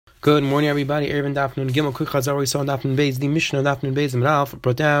Good morning, everybody. Erevin Daf Nun Gimel Quick Chazar. We saw Daf Nun Beis. The Mishnah Daf Nun Beis and Ralph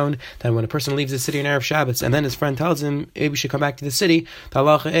brought down that when a person leaves the city on Erev Shabbos and then his friend tells him maybe we should come back to the city, the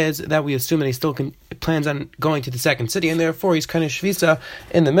halacha is that we assume that he still plans on going to the second city, and therefore he's kind of shvisa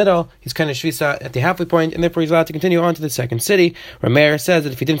in the middle. He's kind of shvisa at the halfway point, and therefore he's allowed to continue on to the second city. Rameir says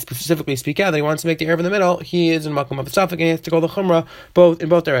that if he didn't specifically speak out that he wants to make the Erev in the middle, he is in Makom of the Safek and he has to go the Chumrah in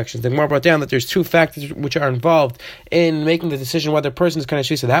both directions. The Gemara brought down that there's two factors which are involved in making the decision whether a person is kind of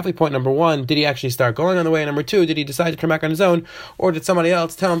shvisa. The halfway point, number one, did he actually start going on the way? And number two, did he decide to turn back on his own, or did somebody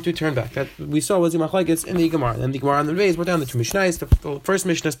else tell him to turn back? That we saw was the machlekes in the Gemara. And the Gemara on the Beis brought down the two Mishnayos. The first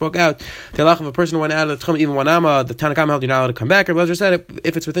Mishnah spoke out the halach of a person who went out of the Tchum even one amma. The Tanna Kamma held you're not allowed to come back. Or Blazer said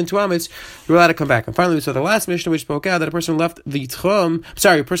if it's within 2 ammas, you're allowed to come back. And finally, we saw the last Mishnah which spoke out that a person who left the Tchum,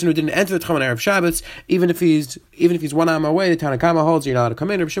 a person who didn't enter the Tchum on Erev Shabbos, even if he's 1 amma away, the Tanna Kamma holds you're not allowed to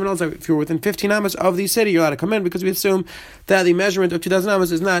come in. Or Shimon holds that if you're within 15 ammas of the city, you're allowed to come in, because we assume that the measurement of 2,000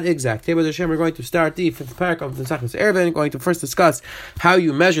 ammas is not exact. We're going to start the 5th parak of the Sachos Erevin, going to first discuss how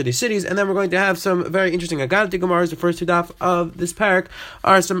you measure these cities, and then we're going to have some very interesting Agadat Gemaras. The first two daf of this parak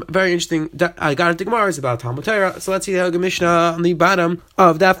are some very interesting Agadat Gemaras about Talmud Torah. So let's see the Mishnah on the bottom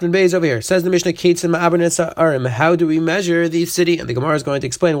of Daf Nun Beis over here. Says the Mishnah, Ketzim Ma'aber Nesa Arim. How do we measure the city? And the Gemara is going to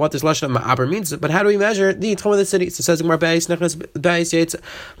explain what this lashon of Ma'aber means. But how do we measure the Tchum of the city? So says the Gemara,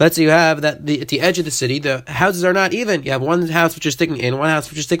 let's say you have that at the edge of the city, the houses are not even. You have one house which is sticking in, one house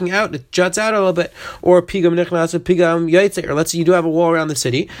which is sticking out. It juts out a little bit. Or pigam nichnas, pigam yaitze. Or let's say you do have a wall around the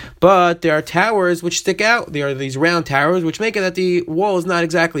city, but there are towers which stick out. There are these round towers which make it that the wall is not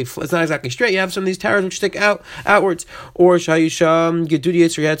exactly straight. You have some of these towers which stick outwards. Or shayisham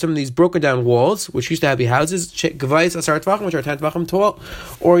gedudiyetz, or you had some of these broken down walls which used to have the houses gevais asar tvachim, which are 10 tvachim tall.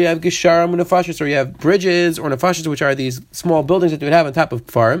 Or you have gesharim nefashis, or you have bridges or nefashis, which are these small buildings that you would have on top of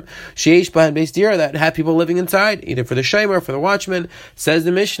farm. Sheish bahan beis dira, that have people living inside, either for the shomer or for the watchman. Says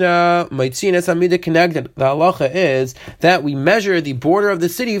the Mishnah, Maitzines Amida connected. The halacha is that we measure the border of the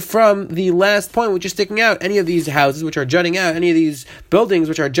city from the last point which is sticking out. Any of these houses which are jutting out, any of these buildings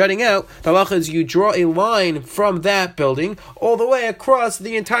which are jutting out, the halacha is you draw a line from that building all the way across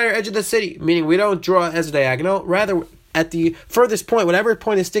the entire edge of the city. Meaning we don't draw as a diagonal, rather at the furthest point, whatever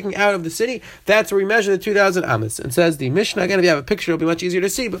point is sticking out of the city, that's where we measure the 2,000 ammas. And says the Mishnah, again, if you have a picture, it'll be much easier to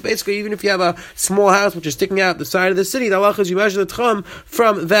see, but basically, even if you have a small house which is sticking out the side of the city, the halacha is you measure the tchum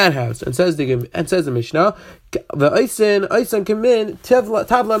from that house. And says the Mishnah, the Eisen Kamin Tabla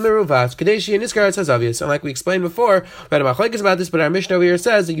Miruvas Kadeshi and Iskar Sazavius. And like we explained before, we had a machlekes about this, but our Mishnah over here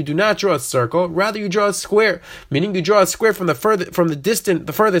says that you do not draw a circle, rather you draw a square, meaning you draw a square from the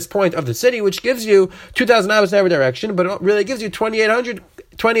furthest point of the city, which gives you 2,000 ammas in every direction, but it really gives you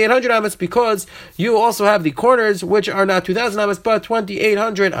 2,800 ammas, because you also have the corners which are not 2,000 ammas but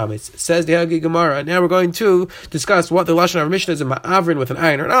 2,800 ammas. Says the Hagi Gemara. Now we're going to discuss what the lashon of our Mishnah is in Ma'avrin with an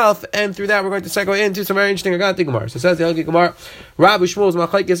ayin or an alf, and through that we're going to segue into some very interesting Agati Gemara. So says the Hagi Gemara, Rabbi Shmuel's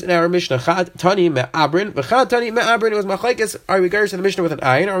machlekes in our Mishnah, Chad Tani Me'abrin, V'chad Tani Me'abrin. It was machlekes, are we going to the Mishnah with an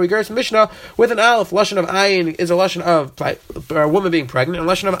ayin, or are we going to the Mishnah with an alf? Lashon of ayin is a lashon of a woman being pregnant, and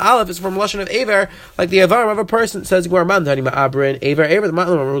lashon of alf is from lashon of aver, like the avarim of a person. Says Gemara, Man Tani Me'abrin, aver,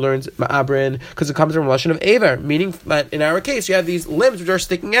 the learns ma'abrin because it comes from lashon of aver, meaning that in our case you have these limbs which are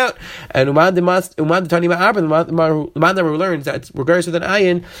sticking out. And umad tani ma'abrin, the man that learns that regards with an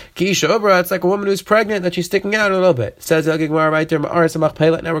ayin ki isha obra, it's like a woman who's pregnant that she's sticking out a little bit. Says the Gemara right there, ma'aras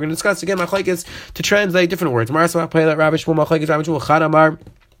machpelet. Now we're going to discuss again machlekes to translate different words. Ma'aras machpelet, Rabbi Shmuel machlekes, Rabbi Shmuel chad amar.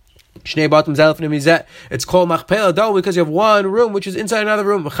 It's called machpelah dol because you have one room which is inside another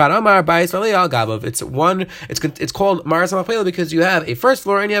room. It's called maras machpelah because you have a first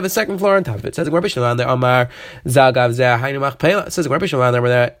floor and you have a second floor on top of it. It says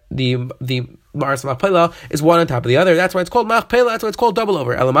the Maras Machpelah is one on top of the other. That's why it's called Machpelah. That's why it's called double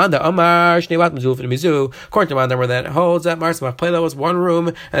over. Elamanda Amar Shneivat Mizuf and Mizu. According to Mandar, where that holds that Maras Machpelah was one room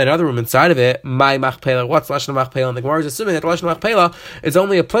and another room inside of it. My Machpelah. What's Lashon Machpelah? And the Gemara is assuming that Lashon Machpelah is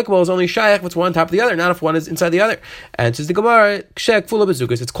only applicable, is only shaykh if it's one on top of the other, not if one is inside the other. And says the Gemara, Kshek Fula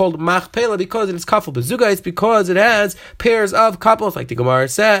Bezugas. It's called Machpelah because it is Kafel Bezugas, because it has pairs of couples, like the Gemara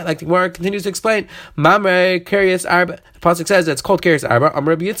said, like the Gemara continues to explain. Mamre Karius Arba. The pasuk says that it's called Karius Arba.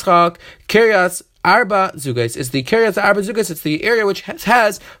 Amr Rabbi Yitzchak Karius Arba Zugas. It's the Karius Arba Zugas. It's the area which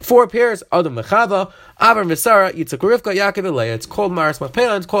has 4 pairs. Adam Mechava, Avram V'Sara, Yitzchak Rivka, Yaakov and Leah. It's called Maras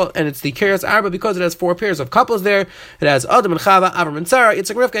Machpelah, and it's the Karius Arba because it has 4 pairs of couples there. It has Adam and Chava, Avram and Sarah,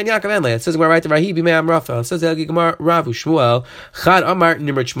 Yitzchak Rivka, and Yaakov and Leah. It says we're right there. Rahi Bimei Amrafa. It says the Gemara Ravu Shmuel Chad Amar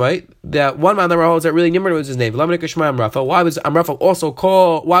Nimrod Shmai. That one man that holds that really Nimrod was his name. Why was Amraphel also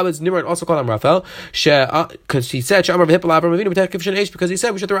called? Why was Nimrod also called Amraphel? Because he said Amar V'Hippel Avram Avinu B'Tech Kivshin Eish, because he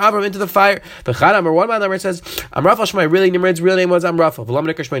said we should throw Avram into the fire. Number one, Amar says, Amrafal Shmai, really Nimrod's real name was Amrafal. V'lam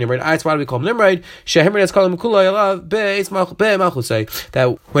Shmai Nimrod. Why do we call him Nimrod? Shehimrod has called him Kulay Alav Be'es Malchusay. That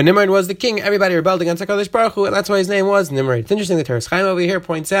when Nimrod was the king, everybody rebelled against HaKadosh Baruch Hu, and that's why his name was Nimrod. It's interesting that Teres Chaim over here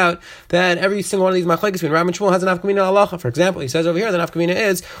points out that every single one of these machlekes between Rav and Shmuel has an nafkamina halacha. For example, he says over here the nafkamina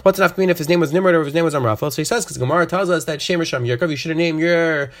is, what's an nafkamina if his name was Nimrod or if his name was Amrafel? So he says, because Gemara tells us that Shem Risham Yaakov, you shouldn't name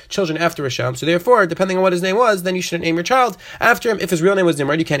your children after Risham. So therefore, depending on what his name was, then you shouldn't name your child after him. If his real name was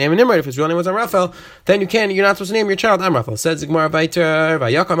Nimrod, you can't name him Nimrod. If his real name was Amrafel, then you're not supposed to name your child Amrafel. Says Gemara Vayter,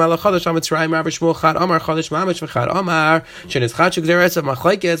 Vayakam ala Chodesh Amitzrayim, Rav Shmuel Chad Amar Chodesh Mamish V'Chad Amar Shenis Chachuk Zeres of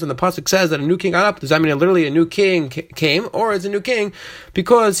Machlekes. When the pasuk says that a new king got up, does that mean literally a new king came, or is a new king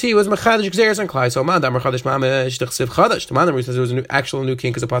because he was Mechadish Zeres and Klai? So Man Amar Chodesh Mamish Dechsiv Chadash. The Man says it was an actual new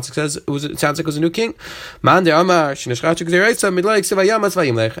king because the pasuk says it sounds like it was a new king. Man de Amar Shenis Chachuk Zeres of Midlaik Sivayamas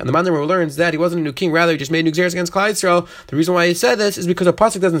Vayimlech. And the Man learns that he wasn't a new king, rather he just made new Zeres against Klai Yisrael. The reason why he said this is because the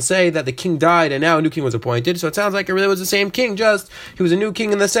pasuk doesn't say that the king died and now a new king was appointed. So it sounds like it really was the same king, just he was a new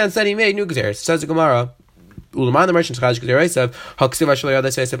king in the sense that he made new Zeres. Says the Gemara. The merchant asked the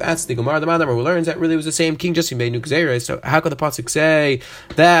Gemara, the man who learns that really was the same king, just he made new Gzeres. So how could the pasuk say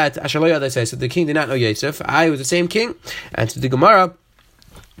that so the king did not know Yosef? I was the same king, and to the Gemara.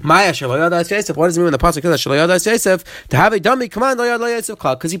 What does it mean when the pasuk says Yosef to have a dummy command Yosef?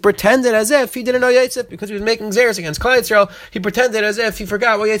 Because he pretended as if he didn't know Yosef because he was making Xeris against Klal Yisrael. He pretended as if he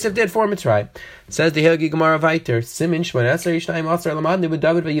forgot what Yosef did for Mitzrayim. Says the Hilgi Gemara Vayter Simin Shmon Esrei Yishnayim Asar Lamadni with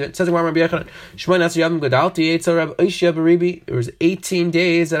David Vayivet. Says the Gemara Rabbi Yochanan Shmon Esrei Yavim Gadalti Eitzel Rab Oishia Baribi. It was 18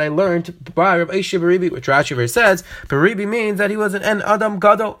 days that I learned by Rab Oishia Baribi, which Rashi verse says Baribi means that he was an Adam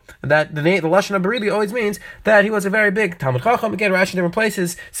Gadol. That the lashon of Baribi always means that he was a very big Talmud Chacham. Again, Rashi in different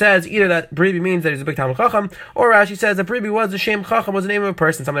places says either that Baribi means that he's a big Talmud Chacham, or Rashi says that Baribi was the Shem Chacham, was the name of a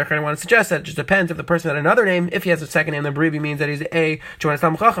person. Some of the want to suggest that it just depends if the person had another name. If he has a second name, then Baribi means that he's a Jonas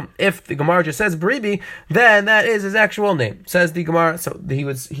Talmud Chacham. If the Gemara just says Baribi, then that is his actual name. Says the Gemara. So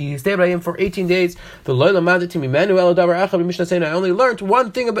he stayed by him for 18 days. The Loila Madatim Emmanuel Davar Achab Mishnah saying I only learned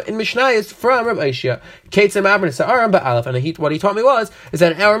one thing about in Mishnayos from Rabbi Aishia. Ketzem Abron Sa'aram Ba'alef, and what he taught me is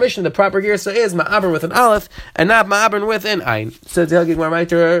that in our Mishnah the proper girsa is Ma'abron with an Aleph and not Ma'abron with an Ayin. Says the Gemara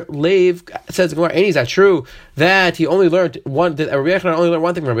writer Leiv. Says the Gemara, is that true that he only learned one? That Rabbi Yochanan only learned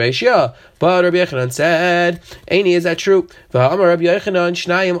one thing from Rabbi Aishia? But Rabbi Yochanan said, is that true? V'Amar Rabbi Yochanan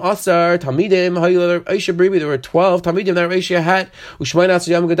Shnayim Asar Talmidim Hayil Aishia Baribi. There were 12 Talmidim that Rabbi Aishia had. U'Shmona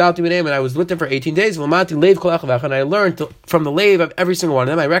Yam Gadalti B'Neim, and I was with them for 18 days. V'Lamati Leiv Kol Achav, and I learned from the Leiv of every single one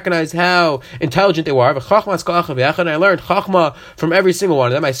of them. I recognized how intelligent they were. V'Chachmas Kol Achav, and I learned Chachma from every single one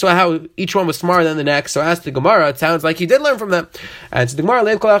of them. I saw how each one was smarter than the next. So I asked the Gemara, it sounds like he did learn from them. And so the Gemara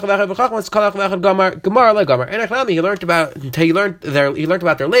Leiv Kol Achav V'Chachmas Kol Achav Gemara like Gemara. And Achnami, he learned about their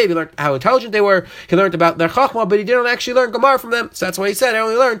Leiv. He learned how intelligent they were. He learned about their Chachma, but he didn't actually learn Gemara from them. So that's why he said I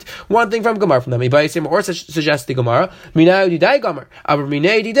only learned one thing from Gemara from them. Or suggests the Gemara, Mina Didai Gemara, Aber Mina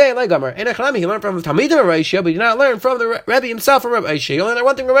Didai like Gemara. And Achnami, he learned from the Talmidim of Rabbi Aishia, but he did not learn from the Rebbe himself from Rabbi Aishia. He only learned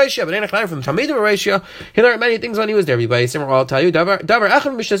one thing from Rabbi Aishia, but in Achnami from the Talmidim of Rabbi Aishia, he learned many things when he was there. I'll tell you, Davar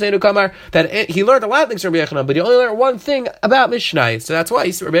Achim Mishnah Seinu Kamar, that he learned a lot of things from Rabbi Yochanan, but he only learned one thing about Mishnah. So that's why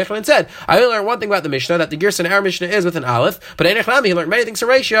Rabbi Yochanan said, I only learned one thing about the Mishnah, that the Gersa in our Mishnah is with an Aleph, but in Echlami he learned many things from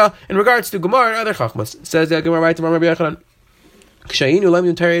Reishia in regards to Gemara and other Chachmas. Says the Gemara right to Rabbi Yochanan. Rabbi Yochanan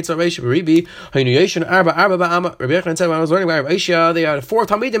said when I was learning about Rabbi Aishia, they had 4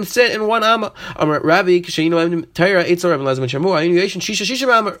 Talmidim sit in one Amma. Rabbi said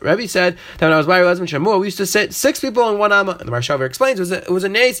that when I was by Rabbi Shammua, we used to sit 6 people in one Amma. And the Marshaver explains it was a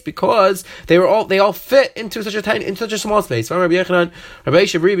nace because they all fit into such a small space. Rabbi Yochanan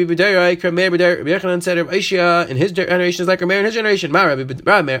said Rabbi Aishia in his generation is like Rameir in his generation.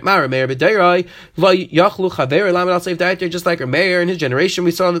 Just like Rameir in his generation.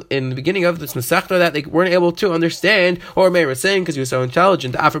 We saw in the beginning of this Masechta that they weren't able to understand what Meir was saying because he was so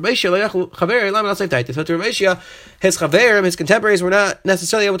intelligent. So to Rabbi Aishia, his chaverim, his contemporaries, were not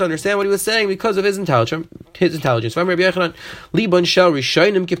necessarily able to understand what he was saying because of his intelligence. Now we're going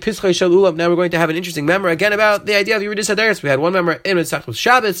to have an interesting memory again about the idea of Yeridus Hadaris. We had one memory in Masechta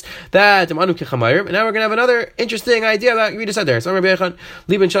Shabbos that and now we're going to have another interesting idea about Yeridus Hadaris.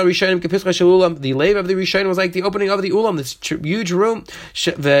 The lave of the Rishonim was like the opening of the Ulam, this huge room.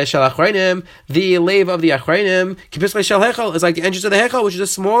 The lave of the Achrayim is like the entrance of the Hechel, which is a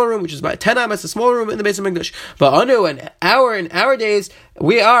smaller room, which is about 10 amas, a smaller room in the base of Mikdash. But in our days,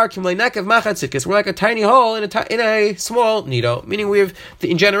 we are we're like a tiny hole hole in a small needle. Meaning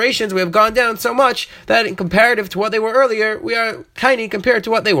in generations we have gone down so much that in comparative to what they were earlier, we are tiny compared to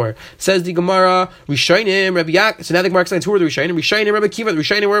what they were. Says the Gemara, Rishayim, Rabbi Yaakov. So now the Gemara explains who are the Rishayim. Rishayim, Rabbi Kiva. The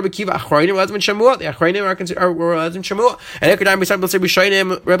Rishayim were Rabbi Kiva. Achrayim, Rabbi Shamua. The Achrayim were Rabbi Shamua. And every time we say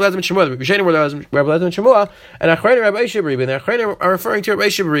Rishayim, Rabbi Shamua. The Rishayim were Rabbi Shamua. And Achrayim, Rabbi Shibaribi. And the Achrayim are referring to Rabbi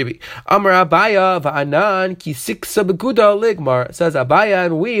Shibaribi. Amar Abaya va'anan ki siksa beguda ligmar. Says Abaya,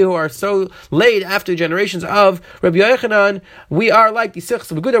 and we who are so late after generations of Rabbi Yochanan, we are like the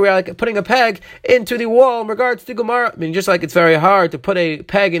siksa beguda. We are like putting a peg into the wall in regards to Gemara. I mean, just like it's very hard to put a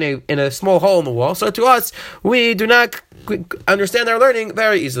peg in a small hole in the wall, so to us, we do not understand our learning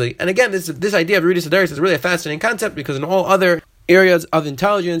very easily. And again, this idea of Rudis Adaris is really a fascinating concept, because in all other areas of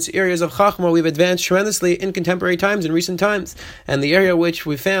intelligence, areas of chachma, we've advanced tremendously in contemporary times, in recent times. And the area which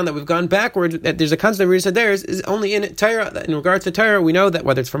we found that we've gone backwards, that there's a concept of Rudis Adaris, is only in Torah. In regards to Torah, we know that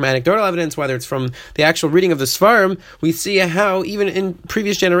whether it's from anecdotal evidence, whether it's from the actual reading of the Sfarim, we see how even in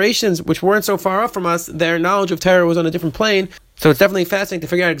previous generations, which weren't so far off from us, their knowledge of Torah was on a different plane. So it's definitely fascinating to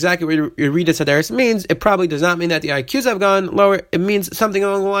figure out exactly what Rudis Adaris means. It probably does not mean that the IQs have gone lower. It means something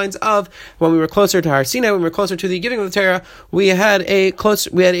along the lines of when we were closer to Har Sinai, when we were closer to the giving of the Torah, we had a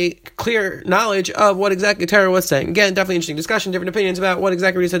clear knowledge of what exactly Torah was saying. Again, definitely interesting discussion, different opinions about what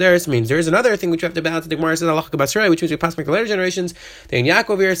exactly Rudis Adaris means. There is another thing which we have to balance. The Gemara says Halacha Basrei, which means we pass back to later generations. The Ein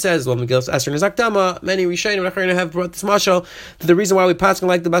Yaakov here says, "Lo Megillas Esther Nizakdama." Many Rishonim and Achronim have brought this mashal. The reason why we pass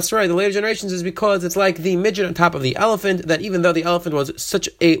like the Basrei, the later generations, is because it's like the midget on top of the elephant. That even though the elephant was such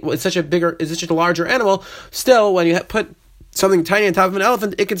a larger animal, still when you put something tiny on top of an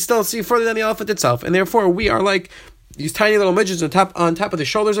elephant, it can still see further than the elephant itself, and therefore we are like these tiny little midgets on top of the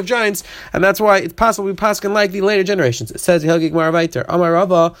shoulders of giants, and that's why it's possible we paskin like the later generations. It says Amar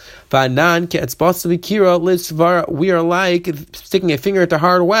Rava va'anan ke'etzbas v'kira l'svara. We are like sticking a finger into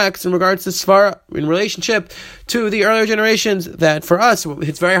hard wax in regards to svara, in relationship to the earlier generations. That for us,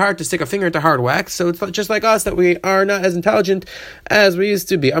 it's very hard to stick a finger into hard wax. So it's just like us, that we are not as intelligent as we used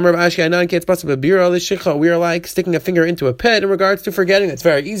to be. Amar Ashi anan ke'etzbas v'bira l'shicha. We are like sticking a finger into a pit in regards to forgetting. It's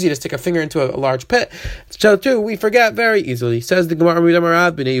very easy to stick a finger into a large pit. So too, we forget very easily. Says the Gemara,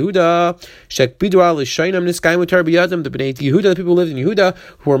 Bnei Yehuda, Shekbidu al Shainam Niskaimu Tar B'Yadam. The Bnei Yehuda, the people who lived in Yehuda,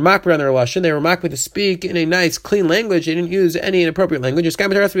 who were makbar on their lashon, they were makbar to speak in a nice, clean language. They didn't use any inappropriate language.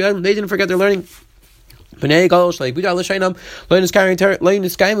 They didn't forget their learning. Bnei Galil Shlei Buda L'Shainam Loinus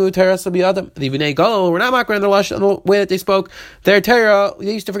Kaimu Teras L'Biyadam. The Bnei Galil were not makar in the way that they spoke their Torah.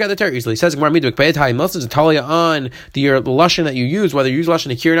 They used to forget their Torah easily. It says Gemara Miduk Beitai. Most of the talia on the lashon that you use, whether you use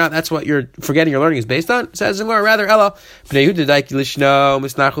lashon akir or not, that's what you're forgetting your learning is based on. It says Gemara rather Ella Bnei Yehuda Daiki Lishno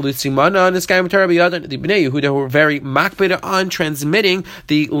Misnachul Simana Niskaimu Torah Biyadam. The Bnei Yehuda were very makbid on transmitting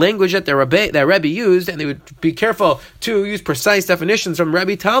the language that their Rebbe used, and they would be careful to use precise definitions from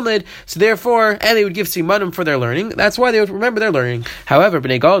Rebbe Talmud. So therefore, and they would give simanim for their learning. That's why they would remember their learning. However,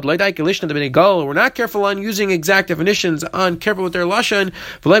 Bnei Gad, like the Bnei Gad, were not careful on using exact definitions, on careful with their lashon.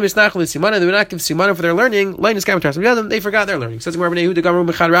 They would not give simanim for their learning. They forgot their learning. Says Bnei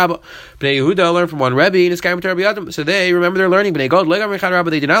Yehuda learned from one Rebbe, so they remember their learning. Bnei Gad,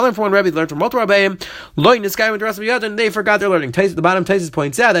 they did not learn from one Rebbe, they learned from multiple Rebbeim. They forgot their learning. The bottom Taisus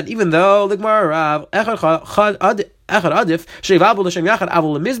points out that even though Ligmar Rav Echad Adif Sheivabu L'Shem Yachad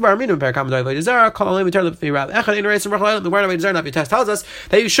Avul L'Mizbar Minum Perkam Doivay Dezara Kol Alim V'Ter L'Fi Rav Echad In Reis and Rachel. The word of Dezara Navi Test tells us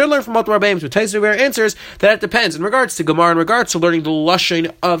that you should learn from multiple Rebbeim. So Taisus answers that it depends in regards to Gemara, in regards to learning the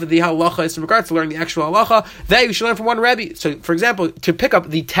lashon of the halacha, in regards to learning the actual halacha, that you should learn from one Rebbe. So, for example, to pick up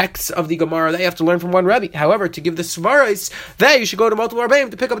the texts of the Gemara, that you have to learn from one Rebbe. However, to give the svaros, that you should go to multiple Rebbeim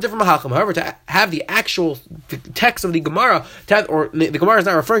to pick up a different mahacham. However, to have the actual text of the Gemara, or the Gemara is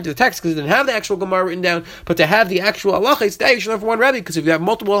not referring to the text because it didn't have the actual Gemara written down, but to have the actual halacha, it's that you should learn from one Rebbe, because if you have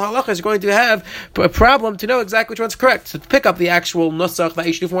multiple halachas, you're going to have a problem to know exactly which one's correct. So to pick up the actual nusach, that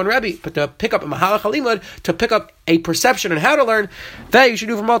you should do from one Rebbe, but to pick up a mahalach halimud, to pick up a perception on how to learn, that you should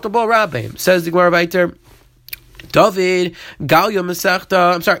do from multiple Rabbeim. Says the Gemara Vayter, David Galia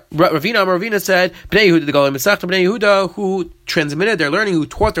Masechta. I'm sorry, Ravina said Bnei Yehuda the Galia Masechta. Bnei Yehuda who transmitted their learning, who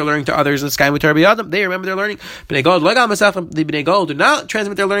taught their learning to others in the sky with Adam. They remember their learning. Bnei Gad Legal Masechta. The Bnei Gad did not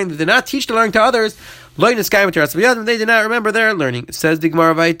transmit their learning. They did not teach the learning to others. They did not remember their learning. It says the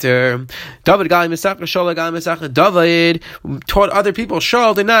Gemara Vayter. David Galia Masechta. Shaul Galia Masechta. David taught other people.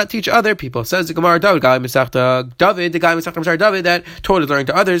 Shaul did not teach other people. It says the Gemara David Galia Masechta. David the Galia Masechta. I'm sorry, David that taught his learning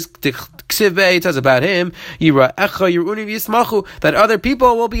to others. The Ksiv it says about him. That other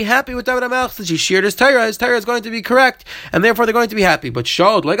people will be happy with David HaMelech since he shared his Torah. His Torah is going to be correct, and therefore they're going to be happy. But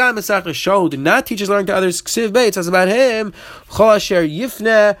Shaul, like Shaul, did not teach his learning to others. Ksiv it says about him,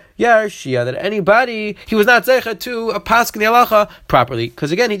 that anybody, he was not zeicha to a pask in the halacha properly,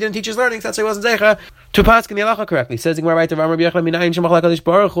 because again he didn't teach his learning. That's why he wasn't zeicha To paskin the halacha correctly, says the Gemara right to Rabbi Yochanan minayin shemachal Hakadosh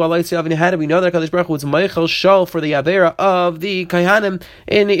Baruch Hu alay se'avini had. We know that Hakadosh Baruch Hu was meichel shal for the avera of the Kahanim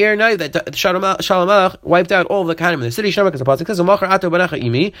in the Ir Nai that Shalom wiped out all of the Kahanim in the city. Shemach is a pasuk says Machar ato banacha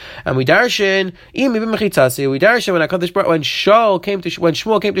imi, and we darshan imi b'mechitzasi. We darshan when Hakadosh Baruch when Shmuel came to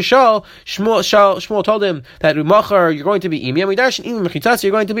Shaul, Shmuel told him that Machar you're going to be imi, and we darshan imi b'mechitzasi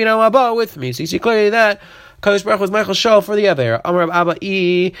you're going to be an alaba with me. So you see clearly that Kadosh Baruch was Michael Shal for the Avera. Amar Abba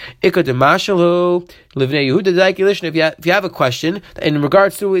I Ikademashalu Livnei Yehuda Daiki Lishna. If you have a question in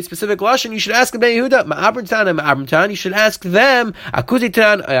regards to a specific lashon, you should ask Bnei Yehuda. Ma'abrintan and Ma'abrintan. You should ask them.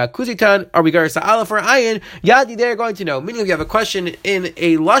 Akuzitan. Are we Garsa Aleph or Ayin? Yadi, they're going to know. Meaning, if you have a question in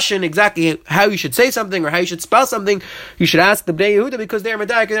a lashon, exactly how you should say something or how you should spell something, you should ask the Bnei Yehuda because they're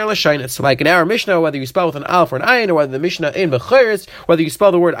Medaik and they're Lashainus. So like in our Mishnah, whether you spell with an Aleph or an Ayin, or whether the Mishnah in Bechiris, whether you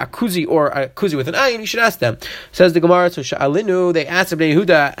spell the word Akuzi or Akuzi with an Ayin, you should ask them. Says the Gemara, so Sha'alinu, they asked Bnei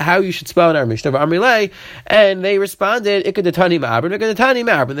Yehuda how you should spell in our Mishnah, and they responded, Ikadatani Ma'abrin, Ikadatani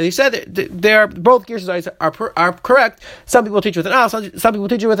Ma'abrin. They said they're both Gershon are correct. Some people teach with an Al, some people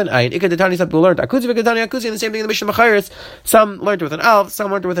teach it with an Ayin. Ikadatani, some people learned Akuzi, Ikadatani, Akuzi, and the same thing in the Mishnah Macharis. Some learned it with an Al,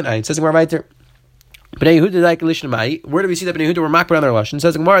 some learned it with an Ayin. Says the Gemara right there. Bnei Yehuda like Lishnamai. Where do we see that Bnei Yehuda were makbar on their lashon?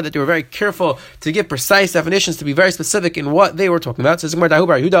 Says the Gemara that they were very careful to give precise definitions, to be very specific in what they were talking about. Says the Gemara,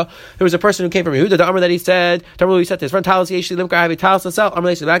 Yehuda, there was a person who came from Yehuda. The Amr that he said to his friend, Talis Yeshi Limkar, I have a talis to sell.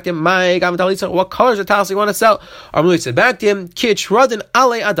 Amr said back to him, what color is the talis you want to sell? Amr said back to him, Ki Trudin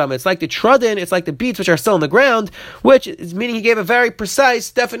Ale Adam. It's like the Trudin, it's like the beets which are still in the ground, which is meaning he gave a very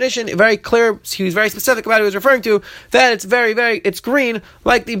precise definition, very clear. He was very specific about what he was referring to. That it's it's green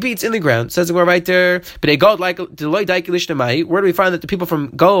like the beets in the ground. Says the Gemara right there. But they go like Deloy Daiki Lishnamai. Where do we find that the people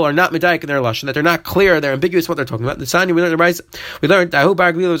from Gol are not Medaik in their lashon, that they're not clear, they're ambiguous what they're talking about? The Sani we learned that Ahu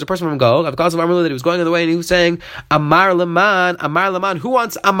Bar Gvila was a person from Gol. Because of Amar that he was going on the way and he was saying Amar Laman. Who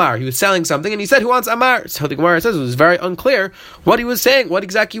wants Amar? He was selling something and he said who wants Amar? So the Gemara says it was very unclear what he was saying, what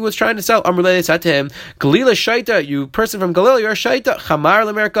exactly he was trying to sell. Amar said to him, Galila Shaita, you person from Galil, you're a Shaita. Chamar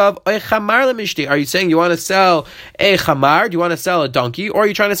Lamerkav, a Chamar Lamishti. Are you saying you want to sell a Chamar? Do you want to sell a donkey? Or are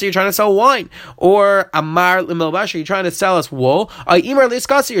you trying to say you're trying to sell wine? Or Amar Limilbash, you're trying to sell us wool. Imar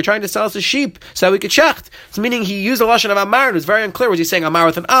Liskasi, you're trying to sell us a sheep so that we could shecht. So meaning he used the lashon of Amar. It was very unclear. Was he saying Amar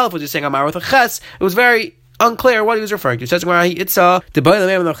with an Aleph? Was he saying Amar with a Ches? It was very unclear what he was referring to. Says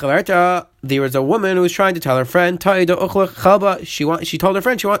there was a woman who was trying to tell her friend, she told her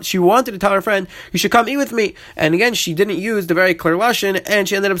friend she wanted to tell her friend, you should come eat with me. And again, she didn't use the very clear lashon, and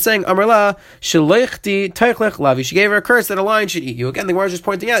she ended up saying, Amrla, lavi. She gave her a curse that a lion should eat you. Again, the Gemara is just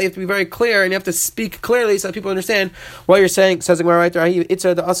pointing out, you have to be very clear, and you have to speak clearly so that people understand what you're saying. Says the Gemara right there,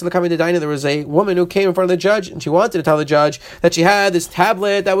 there was a woman who came in front of the judge, and she wanted to tell the judge that she had this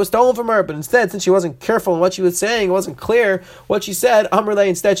tablet that was stolen from her, but instead, since she wasn't careful in what she was saying, it wasn't clear what she said, Amrla,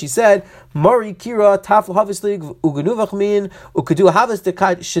 instead she said, Mari Kira Tafel Havislig Uganuvachmin Ukadu Havis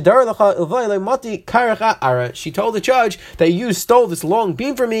Dekat Shadar Lacha Ilvaile Mati Karacha Ara. She told the judge that you stole this long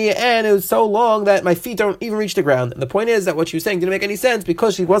beam from me, and it was so long that my feet don't even reach the ground. And the point is that what she was saying didn't make any sense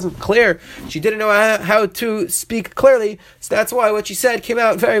because she wasn't clear. She didn't know how to speak clearly. So that's why what she said came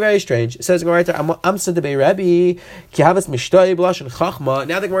out very, very strange. It says right there, Amsa de Rabbi Kihavas Mishtoi Blush and Chachma.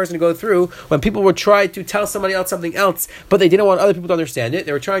 Now the Gemara is going to go through when people would try to tell somebody else something else, but they didn't want other people to understand it.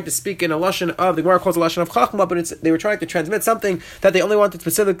 They were trying to speak in a lashon of the Gemara calls a lashon of Chachma, but they were trying to transmit something that they only wanted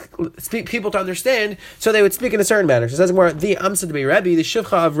specific people to understand, so they would speak in a certain manner. So it says more the Amsa de Rebbe, the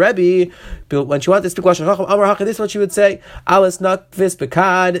Shivcha of Rebbe, when she wanted to speak lashon Chachma, Amar Haka, this is what she would say: Alas nakvis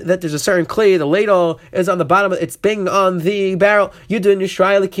bekad, that there's a certain clay, the ladle is on the bottom, it's bang on the barrel. Yudun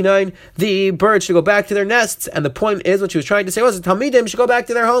Yisrael Kinain, the birds should go back to their nests, and the point is what she was trying to say was the Talmidim should go back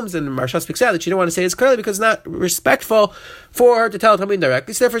to their homes. And Marsha speaks out that she didn't want to say this clearly because it's not respectful for her to tell Talmidim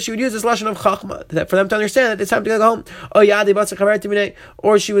directly. So therefore, she would use this lashon of Chachma for them to understand that it's time to go home.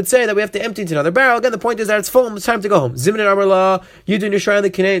 Or she would say that we have to empty into another barrel. Again, the point is that it's full and it's time to go home. Zimnin Amrla, Yudun Yisrael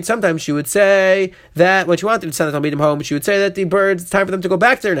Kinain. Sometimes she would say that when she wanted to send the Talmidim home, she would say that the birds, it's time for them to go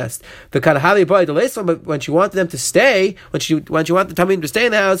back to their nest. But when she wanted them to stay, when she wanted the Talmidim to stay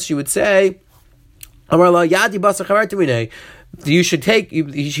in the house, she would say, Amrla Yadi Basar Chavartimine. You should take.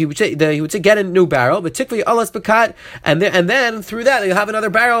 He would say get a new barrel, but tikvi alas bekat, and then through that you'll have another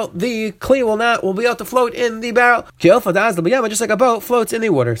barrel. The kli will be able to float in the barrel. Just like a boat floats in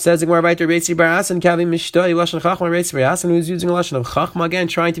the water. Says the Gemara right there, Reitzi Barasan Kavi Mishtoi Lashon Chachma. Reitzi Barasan, who's using a lashon of Chachma again,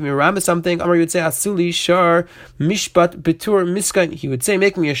 trying to mirama something. Amar would say Asuli Shar Mishpat Betur Miskan. He would say,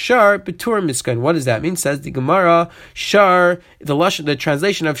 make me a Shar Betur Miskan. What does that mean? Says the Gemara, Shar. The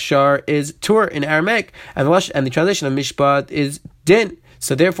translation of Shar is Tur in Aramaic, and the translation of Mishpat is din.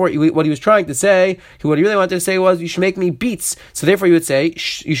 So therefore, what he was trying to say, what he really wanted to say was, you should make me beets. So therefore, you would say,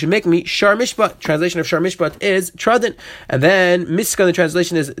 you should make me shar mishpat. Translation of shar mishpat is tradin, and then miskan, the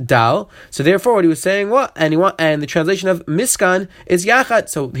translation is dal. So therefore, what he was saying, and the translation of miskan is yachad.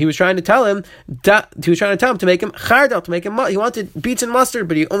 So he was trying to tell him to make him chardal, to make him. He wanted beets and mustard,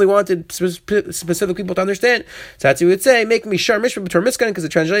 but he only wanted specific people to understand. So that's what he would say, make me shar mishpat b'tor miskan, because the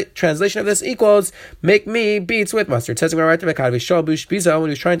translation of this equals make me beets with mustard. It says when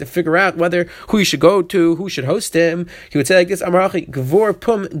he was trying to figure out who he should go to, who should host him, he would say like this: Amarachi gvor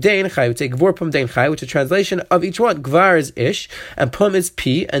pum dein chai. He would say gvor pum dein chai, which is a translation of each one. Gvar is ish, and pum is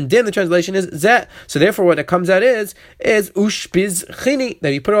p, and din, the translation is zeh. So therefore, what it comes out is ushpiz chini.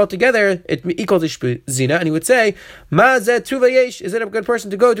 That you put it all together, it equals ishpizina, and he would say ma zeh tuva yesh. Is it a good person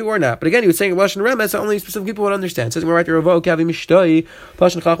to go to or not? But again, he was saying lashon remes, so only specific people would understand. It says we're right to revoke kavi mishtoi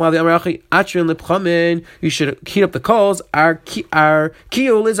lashon chachma v'amarachi atrin lepchamin. You should heat up the coals. Our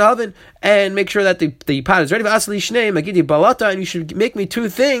kiyul is oven, and make sure that the pot is ready. And you should make me two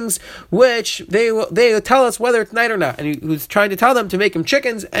things which they will tell us whether it's night or not. And he was trying to tell them to make him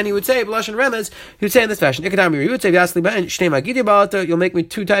chickens, and he would say b'lashon remes. He would say in this fashion: you would say you'll make me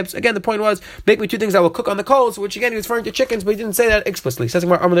two types. Again, the point was make me two things that will cook on the coals, which again he was referring to chickens, but he didn't say that explicitly. Says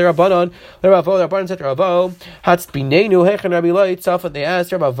they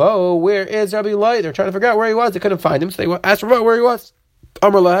asked Rabbi Vo, where is Rabbi Lai? They're trying to figure out where he was. They couldn't find him, so they asked Rabbi where he was.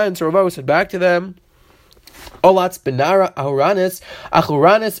 Amr Laha, and so Rabbi said back to them, Olatz benara ahuranis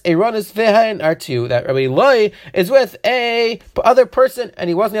achuranis eronis vehain are two. That Rabbi Loi is with a other person and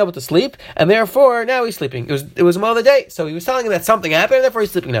he wasn't able to sleep, and therefore now he's sleeping. It was the middle of the day, so he was telling him that something happened, and therefore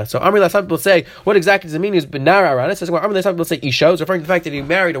he's sleeping now. So Amri, some people say, what exactly does it mean? He was benara ahuranis. Says well, Amri, some people say isha, is referring to the fact that he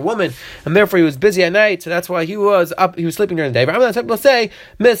married a woman, and therefore he was busy at night, so that's why he was up. He was sleeping during the day. But Amri, some people say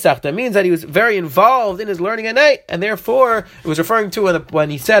misachta means that he was very involved in his learning at night, and therefore it was referring to when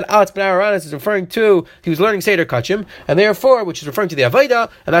he said Olatz benara ahuranis, is referring to he was learning Seder Kachim, and therefore, which is referring to the Avaida,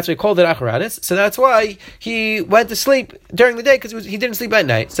 and that's why he called it Acharanis. So that's why he went to sleep during the day, because he didn't sleep at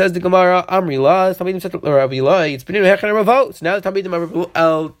night. Says the Gemara, Amri La, Talmidim said Rabbi Lai, it's been Hechan Ravo. So now the Talmidim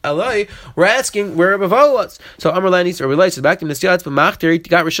Eloi, we're asking where Rabbi Vo was. So Amr La needs to relate back to Nisyatz, but Machter, he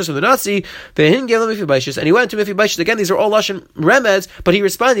got Rishus from the Nasi, they didn't give him Mephibaishis, and he went to Mephibaishis. Again, these are all Lashon Remez, but he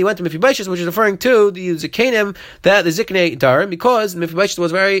responded, he went to Mephibaishis, which is referring to the Zikanim, that the Ziknei Darim, because Mephibaishis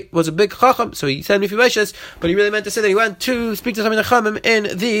was a big Chacham, so he said Mephibaishis, but he really meant to say that he went to speak to some of the Chamim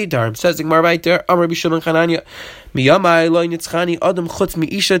in the Dharm. Says the Gemara right there, Amar Bishul and Chananya, Miyamai lo nitzchani adam chutz mi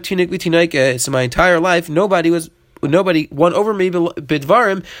isha tinik v'tinaike. So my entire life, nobody won over me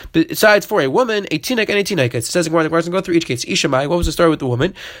bidvarim besides for a woman, a tinek and a tinek. It says the Gemara go through each case. Ishamai, what was the story with the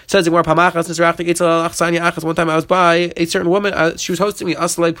woman? It says the Gemara pamachas nisrachnik etzel achsanya achas. One time I was by a certain woman, she was hosting me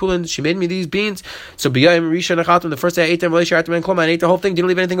aslay pulin. She made me these beans. So biyayim risha nechatim. The first day I ate them, v'leishartim and kloma. I ate the whole thing, didn't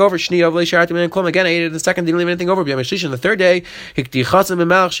leave anything over. Shniya v'leishartim and kloma. Again I ate it the second, didn't leave anything over. Biyayim shlish. The third day, hikti chasim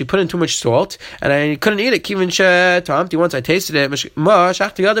b'melach. She put in too much salt, and I couldn't eat it. Kivin shetamti. Once I tasted it, I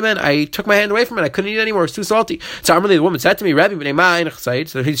took my hand away from it. I couldn't eat it anymore. It was too salty. So the woman said to me, Rabbi, so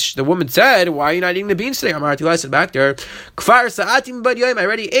the woman said, why are you not eating the beans today? I said back there, I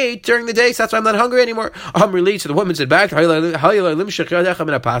already ate during the day, so that's why I'm not hungry anymore. So the woman said back, what do you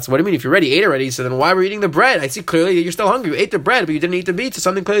mean? If you already ate already, so then why were you eating the bread? I see clearly that you're still hungry. You ate the bread, but you didn't eat the beans, so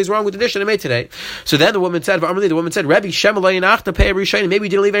something clearly is wrong with the dish that I made today. So then the woman said, Rabbi, maybe you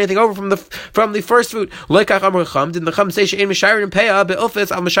didn't leave anything over from the first food. Did the Chum say the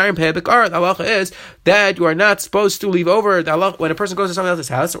halacha is that you are not supposed to leave over the halach when a person goes to someone else's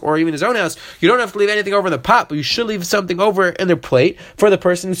house or even his own house. You don't have to leave anything over in the pot, but you should leave something over in their plate for the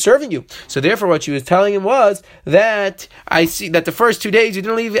person who's serving you. So therefore, what she was telling him was that I see that the first 2 days you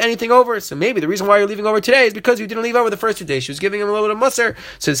didn't leave anything over. So maybe the reason why you're leaving over today is because you didn't leave over the first 2 days. She was giving him a little bit of musser.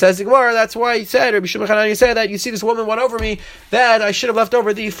 So it says the Gemara, that's why he said, Rabbi Shimon Hanani said that you see this woman won over me, that I should have left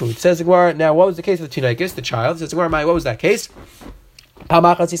over the food. It says the Gemara, now what was the case with the Tinaikis, the child? It says the Gemara, what was that case? One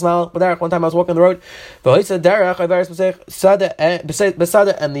time I was walking on the road, and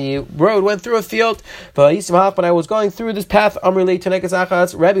the road went through a field. When I was going through this path, so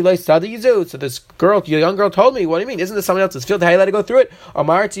this girl, young girl, told me, what do you mean? Isn't this someone else's field? How you let it go through it?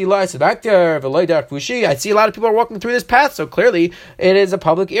 I see a lot of people are walking through this path, so clearly it is a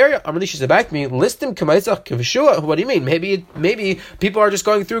public area. She said back to me, what do you mean? Maybe people are just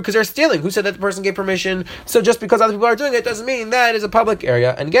going through because they're stealing. Who said that the person gave permission? So just because other people are doing it doesn't mean that is a public public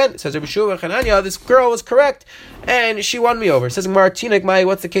area. And again, says Rabbi Shua Chananya, this girl was correct, and she won me over. It says Gemara, Tinik,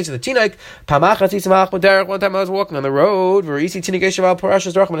 what's the case of the Tinik? One time I was walking on the road,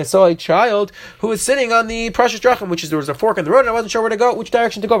 and I saw a child who was sitting on the Precious Drachim, which is there was a fork in the road, and I wasn't sure where to go, which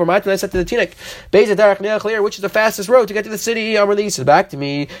direction to go. I said to the Tinik, which is the fastest road to get to the city? He said back to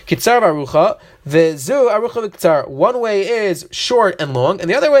me, one way is short and long, and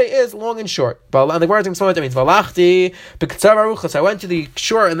the other way is long and short. And the Gemara explains what that means. So I went to the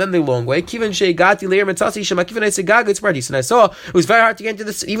short and then the long way. And I saw it was very hard to get into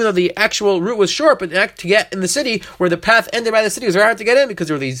the city, even though the actual route was short, but to get in the city where the path ended by the city was very hard to get in because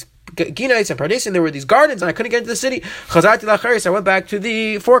there were these Ginais and Pardes, and there were these gardens, and I couldn't get into the city. So I went back to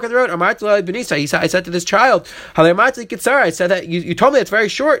the fork of the road. I said to this child, I said that you told me it's very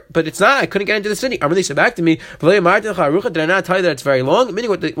short, but it's not. I couldn't get into the city. He said back to me, did I not tell you that it's very long? Meaning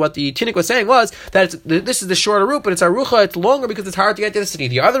what the Tinik was saying was that this is the shorter route, but it's Arucha, it's longer because it's hard to get to the city.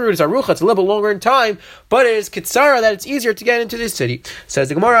 The other route is Arucha, it's a little bit longer in time, but it is Kitsara that it's easier to get into the city. Says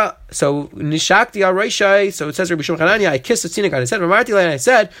the Gemara, so Nishakti al Reishai, so it says Rabbi Shimon Hanania, I kissed the Tinik and I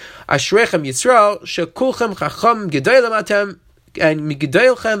said, Ashrechem Yisrael, Shekulchem Chacham Gedolim Atem, and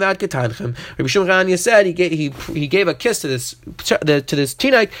MigedoilchemVad Ketanchem. Rabbi Shimon Hanania said he gave a kiss to this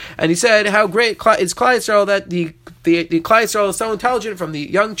Tinik, and he said how great is Klal Yisrael that the Klal Yisrael is so intelligent, from the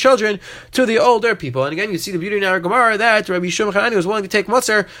young children to the older people. And again, you see the beauty in our Gemara that Rabbi Shimon Hanania was willing to take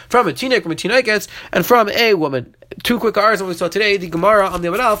Musar from a Tiniketz, and from a woman. Two quick hours, what we saw today, the Gemara on the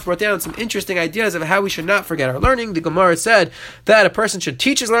Amud Aleph brought down some interesting ideas of how we should not forget our learning. The Gemara said that a person should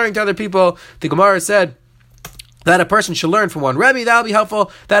teach his learning to other people. The Gemara said that a person should learn from one Rebbe. That'll be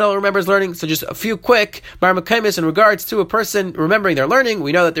helpful. That'll remember his learning. So just a few quick marmakaimis in regards to a person remembering their learning.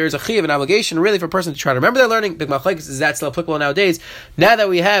 We know that there is a chiyuv, an obligation really for a person to try to remember their learning. Big machlekes, is that still applicable nowadays? Now that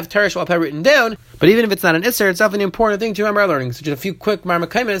we have Torah Sheba'al Peh written down, but even if it's not an isser, it's definitely an important thing to remember our learning. So just a few quick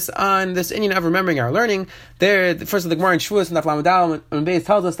marmakaimis on this inyan of remembering our learning. There, first of the Gemara in Shavuos and Daf Lamed when Beis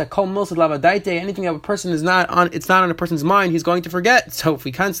tells us that kol milsad lavadaite, anything that a person is not on, it's not on a person's mind, he's going to forget. So if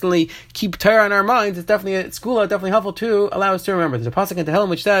we constantly keep Torah on our minds, it's definitely a skula, definitely helpful to allow us to remember. There's a pasuk in Tehillim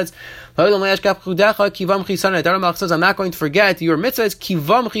which says, I'm not going to forget your mitzvahs,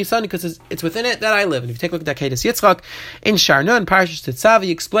 kivam chisan, because it's within it that I live. And if you take a look at that Kedas Yitzchak in Sharnun, Parashas Tetzav,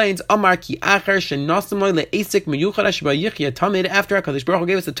 he explains, Amar ki acher shenasamoy le'esik miyuchad sheba yichya tamid. After HaKadosh Baruch Hu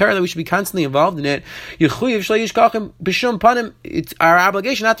gave us the Torah that we should be constantly involved in it, it's our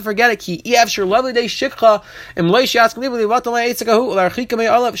obligation not to forget it. Ki before it's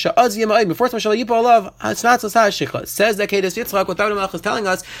not so shikha. Says that Kedas Yitzchak, what David Melech is telling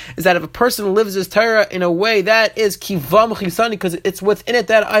us is that if a person lives his Torah in a way that is kivam chisani, because it's within it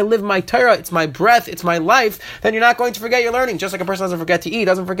that I live my Torah, it's my breath, it's my life, then you're not going to forget your learning. Just like a person doesn't forget to eat,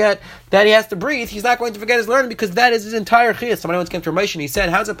 doesn't forget that he has to breathe, he's not going to forget his learning because that is his entire chiyas. Somebody once came to Ramesh and he said,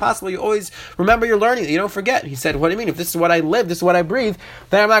 how is it possible you always remember your learning, that you don't forget? He said, what do you mean? If this is what I live, this is what I breathe,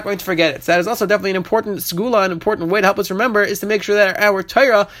 then I'm not going to forget it. So that is also definitely an important segula, an important way to help us remember, is to make sure that our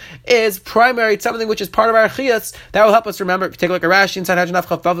Torah is primary, it's something which is part of our chiyas, that will help us remember. If you take a look at Rashi inside Hajj Naf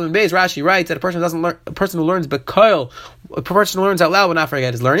Chav and Beis, Rashi writes that a person who learns bekoil, a person who learns out loud will not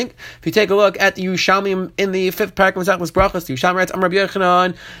forget his learning. If you take a look at the Yushalmi in the 5th paragraph of Masechtas Brachos, the Yushalmi writes, Amar Rabbi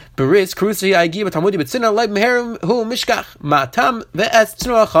Yochanan, Beris Krusi Agi B'Talmudi B'Tzina Leib Meherim Hu Mishkach Matam Ve'es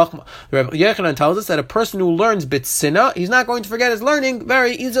Tzina Chachma. Rabbi Yochanan tells us that a person who learns B'Tzina, he's not going to forget his learning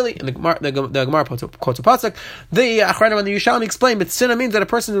very easily. And the Gemara quotes a pasuk. The Achronim and the Yushalmi explain B'Tzina means that a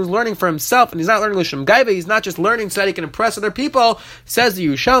person who's learning for himself and he's not learning L'Shem Gaiva, he's not just learning so that he can impress other people. Says the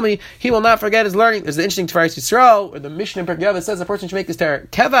Yushalmi, he will not forget his learning. There's the interesting Tiferes Yisrael, where the Mishnah in Pirkei Avos says a person should make his Torah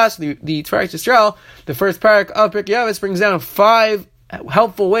kevas. The Tiferes Yisrael, the first parak of Pirkei Avos, brings down 5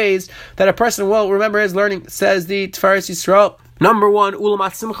 helpful ways that a person will remember his learning. Says the Tiferes Yisrael. Number 1,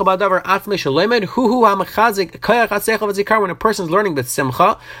 ulamat simcha badavar atme shalemed hu hamachazik kayach atzecha v'zikar. When a person is learning with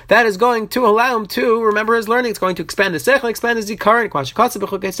simcha, that is going to allow him to remember his learning. It's going to expand the sechel, expand the zikar.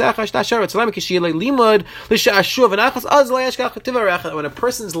 When a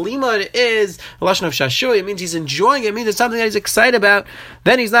person's limud is a lashon of shashu, it means he's enjoying it. It means it's something that he's excited about.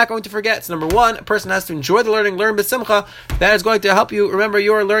 Then he's not going to forget. So number 1, a person has to enjoy the learning, learn b'simcha. That is going to help you remember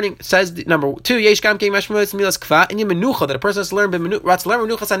your learning. Says number 2, yesh gam kein mashmuas milas kfa and menucha, that a person has to learn menuchas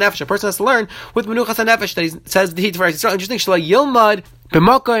hanefesh. A person has to learn with menuchas hanefesh. That he says the Tiferes Yisrael. Interesting. Shelo yilmad You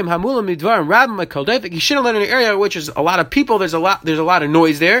shouldn't learn in an area which is a lot of people. There's a lot of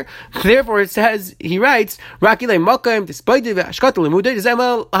noise there. Therefore, it says, he writes, very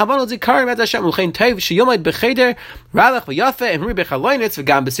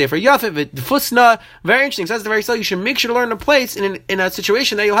interesting. It says the very so you should make sure to learn in a place in a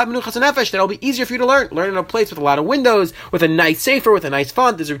situation that you'll have menuchas nefesh, that'll be easier for you to learn. Learn in a place with a lot of windows, with a nice sefer, with a nice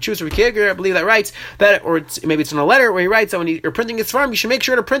font. There's a Chus Rikegger, I believe, that writes that, or maybe it's in a letter where he writes that when you're printing his farm, you should make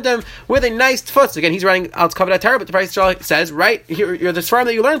sure to print them with a nice tfutz. Again, he's writing out Kavod HaTorah, but the Price says, right, you're the farm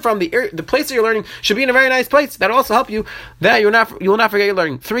that you learn from, the place that you're learning should be in a very nice place. That'll also help you that you will not forget your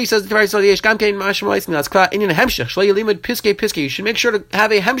learning. 3 says the Price you should make sure to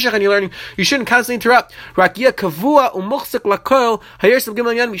have a hemshech in your learning. You shouldn't constantly interrupt. You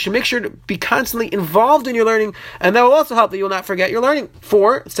should make sure to be constantly involved in your learning, and that will also help that you will not forget your learning.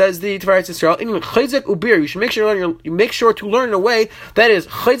 4 says the Tiferes Yisrael, you should make sure to learn in a way that is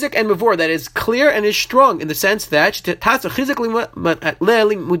chayzik and mavor, that is clear and is strong, in the sense that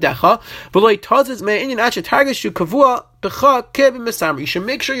you should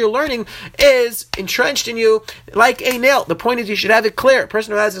make sure your learning is entrenched in you like a nail. The point is you should have it clear. A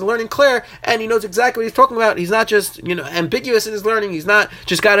person who has his learning clear and he knows exactly what he's talking about. He's not just ambiguous in his learning. He's not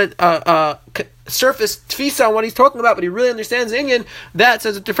just got a surface tfisa on what he's talking about, but he really understands the Inyan. That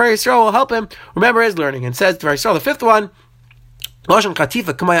says that the Tiferes Yisrael will help him remember his learning. And says the Tiferes Yisrael, the 5th one, Lashon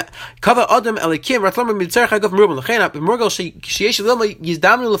Katifa, Kava Adam Elikim, Ratlam Mitzar Chagav Merubim, Lechena, B'Murgal Sheyesh Lilma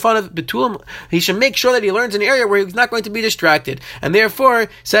Yizdamnu Lefanav Betulim. He should make sure that he learns in an area where he's not going to be distracted, and therefore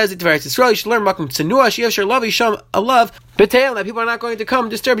says the Tiferes Yisrael, you should learn Makom Tzenua Sheyesh Lav Yisham Alav. That people are not going to come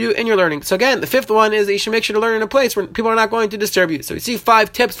disturb you in your learning. So again, the 5th one is that you should make sure to learn in a place where people are not going to disturb you. So we see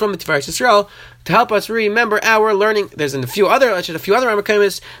 5 tips from the Tiferes Yisrael to help us remember our learning. There's a few other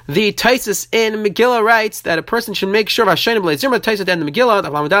Rambam. The Taisus in Megillah writes that a person should make sure Taisus at the end of Megillah,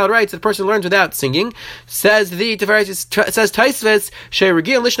 the Lamadal writes that a person learns without singing. Says the Tiferes, says Taisus, says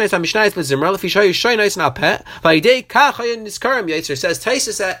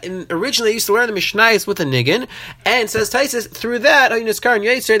Taisus that originally used to learn the Mishnayos with a niggin, and says Taisus through that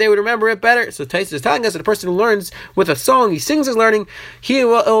they would remember it better. So Taisus is telling us that a person who learns with a song, he sings his learning, it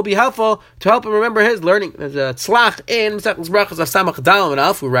will be helpful to help him remember his learning. There's a tzlach in Mesechus Brachos of Samach Dalam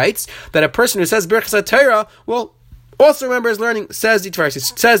Alf who writes that a person who says Birchas HaTorah will also remember his learning. Says the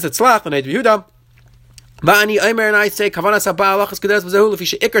Tiferes, says the tzlach, the Neid Yehuda. Va'ani Omer, and I say, Kavanas Haba Alachas Kedas B'Zehu L'fi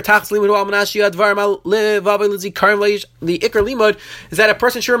She'ikar Tachas Limud Al Manashi Advar Mal Levav L'Zikarim Leish. The Ikar Limud is that a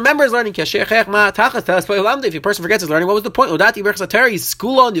person should remember his learning. If a person forgets his learning, what was the point? Odati Birchas HaTorah,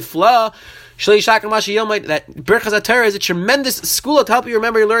 school on the flaw. That Birchas HaTorah is a tremendous school to help you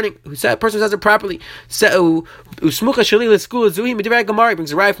remember your learning. A person who says it properly. It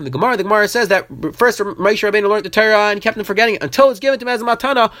brings a ride from the Gemara. The Gemara says that first Moshe Rabbeinu learned the Torah and he kept on forgetting it until it's given to him as a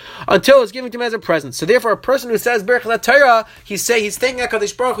matana, until it's given to him as a present. So therefore, a person who says Birchas HaTorah, he's thanking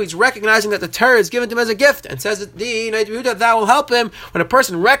HaKadosh Baruch Hu, he's recognizing that the Torah is given to him as a gift, and says that that will help him when a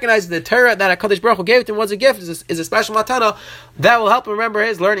person recognizes the Torah that HaKadosh Baruch Hu gave to him was a gift, is a special matana, that will help him remember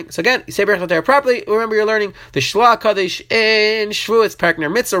his learning. So again, you say Birchas HaTorah properly, remember your learning. The Shla Kadesh in Shavuos, Partner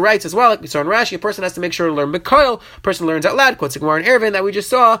Mitzvah writes as well, like we saw in Rashi, a person has to make sure to learn Bekoil, a person learns out loud, quotes the Gemara in Eruvin that we just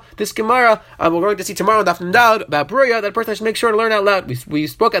saw, this Gemara, we're going to see tomorrow in Daf Nundal about Bruya, that a person has to make sure to learn out loud. We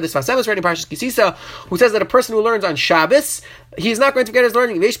spoke at this Vasemis writing Parashas Kisisa, who says that a person who learns on Shabbos, he's not going to forget his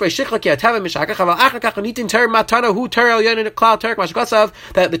learning. That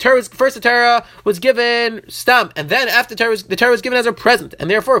the Torah first the Torah was given stam, and then after the Torah was given as a present, and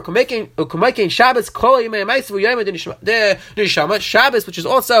therefore Shabbos, Shabbos, which is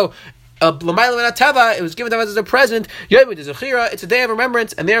also it was given to us as a present. It's a day of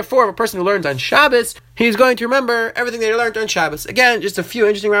remembrance, and therefore, a person who learns on Shabbos, he's going to remember everything that he learned on Shabbos. Again, just a few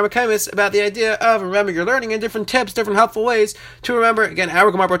interesting Rambam about the idea of remembering your learning and different tips, different helpful ways to remember. Again, our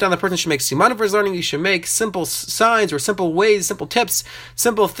Gemara brought down the person should make siman for his learning. He should make simple signs or simple ways, simple tips,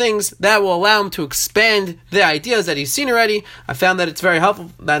 simple things that will allow him to expand the ideas that he's seen already. I found that it's very helpful,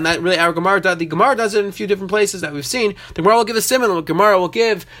 and that really our Gemara does. The Gemara does it in a few different places that we've seen. The Gemara will give a simon. The Gemara will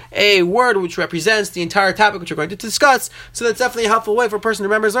give a word which represents the entire topic which we're going to discuss. So that's definitely a helpful way for a person to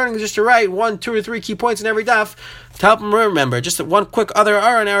remember his learning, is just to write 1, 2, or 3 key points in every daf to help him remember. Just one quick other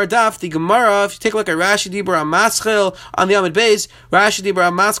on our daf, the Gemara, if you take a look at Rashi Dibur Amaschil on the Amud Beis, Rashi Dibur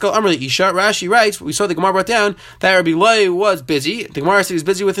Amaschil Amr Isha, Rashi writes, we saw the Gemara brought down that Rabbi Loi was busy. The Gemara says he was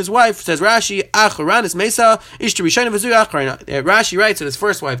busy with his wife. Says Rashi, Acharanis Mesa, Ishtu Rishayna V'zu Acharina. Rashi writes that his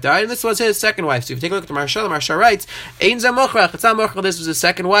first wife died, and this was his second wife. So if you take a look at the Maharsha writes, Ein Zamochach, it's not Mochach, this was his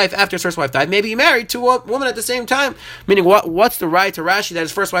second wife after his first wife died. Maybe he married two women at the same time. Meaning, what's the right to Rashi that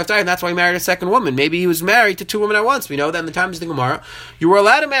his first wife died, and that's why he married a second woman? Maybe he was married to 2 women at at once. We know that in the times of the Gemara, you were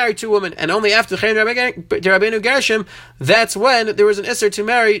allowed to marry two women, and only after Chen Rabbeinu Gershom, that's when there was an Isser to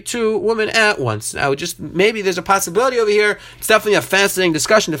marry two women at once. Now, just maybe there's a possibility over here. It's definitely a fascinating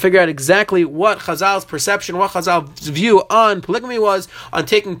discussion to figure out exactly what Chazal's perception, what Chazal's view on polygamy was, on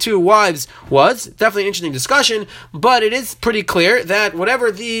taking two wives was. Definitely an interesting discussion, but it is pretty clear that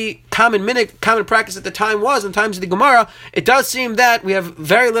whatever the common practice at the time was, in times of the Gemara, it does seem that we have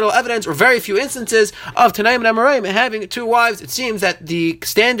very little evidence or very few instances of Tanaim and Amoraim having two wives. It seems that the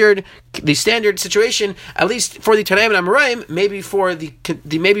standard situation, at least for the Tanaim and Amoraim, maybe for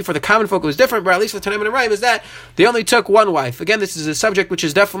the common folk it was different, but at least for the Tanaim and Amoraim, is that they only took one wife. Again, this is a subject which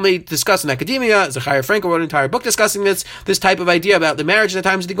is definitely discussed in academia. Zechariah Frankel wrote an entire book discussing this type of idea about the marriage in the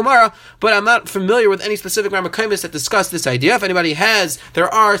times of the Gemara, but I'm not familiar with any specific Rambam that discuss this idea. If anybody has, there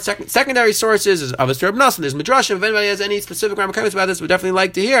are secondary sources, there's Avos Reb Nosson, there's Midrashim. If anybody has any specific Rambam about this, we'd definitely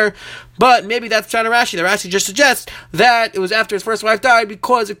like to hear. But maybe that's Pshat Rashi. The Rashi just suggests that it was after his first wife died,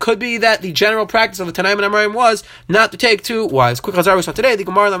 because it could be that the general practice of the Tanaim and Amoraim was not to take two wives. Quick Chazar we saw today, the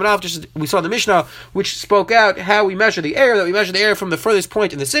Gemara Lamed, just we saw the Mishnah, which spoke out how we measure the air, that we measure the air from the furthest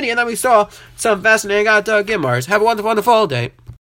point in the city, and then we saw some fascinating Gemaras. Have a wonderful, wonderful day.